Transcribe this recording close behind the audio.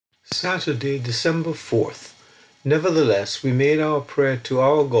Saturday, December 4th. Nevertheless, we made our prayer to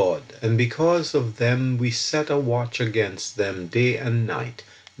our God, and because of them we set a watch against them day and night.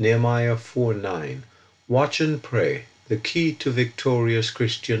 Nehemiah 4:9. Watch and pray, the key to victorious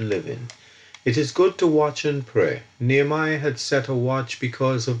Christian living. It is good to watch and pray. Nehemiah had set a watch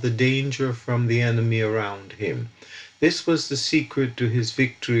because of the danger from the enemy around him. This was the secret to his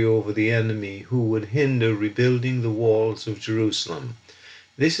victory over the enemy who would hinder rebuilding the walls of Jerusalem.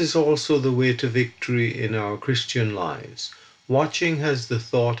 This is also the way to victory in our Christian lives. Watching has the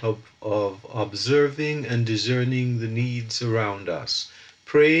thought of observing and discerning the needs around us.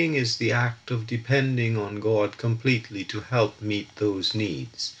 Praying is the act of depending on God completely to help meet those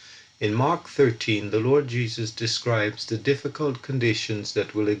needs. In Mark 13, the Lord Jesus describes the difficult conditions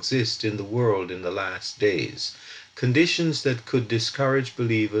that will exist in the world in the last days, conditions that could discourage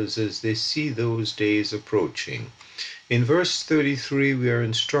believers as they see those days approaching. In verse 33, we are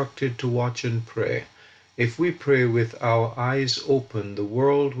instructed to watch and pray. If we pray with our eyes open, the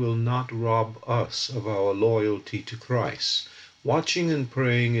world will not rob us of our loyalty to Christ. Watching and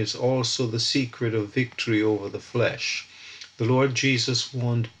praying is also the secret of victory over the flesh. The Lord Jesus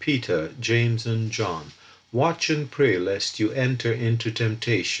warned Peter, James, and John, "Watch and pray lest you enter into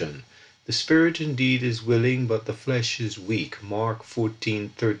temptation. The spirit indeed is willing, but the flesh is weak." Mark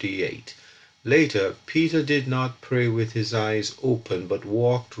 14:38. Later, Peter did not pray with his eyes open, but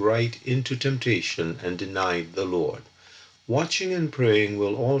walked right into temptation and denied the Lord. Watching and praying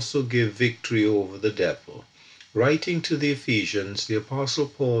will also give victory over the devil. Writing to the Ephesians, the Apostle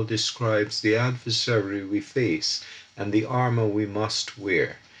Paul describes the adversary we face and the armor we must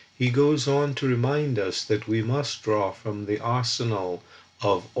wear. He goes on to remind us that we must draw from the arsenal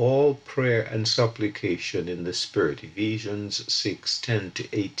of all prayer and supplication in the Spirit. Ephesians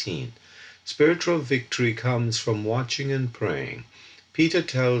 6:10-18. Spiritual victory comes from watching and praying. Peter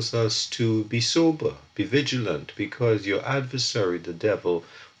tells us to be sober, be vigilant, because your adversary, the devil,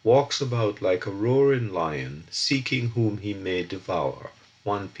 walks about like a roaring lion, seeking whom he may devour.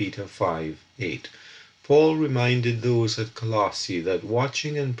 1 Peter 5:8. Paul reminded those at Colossae that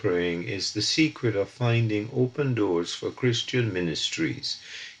watching and praying is the secret of finding open doors for Christian ministries.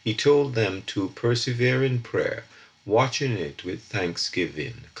 He told them to persevere in prayer, watching it with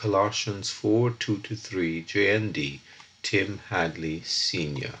thanksgiving. Colossians 4:2-3, JND, Tim Hadley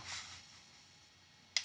Sr.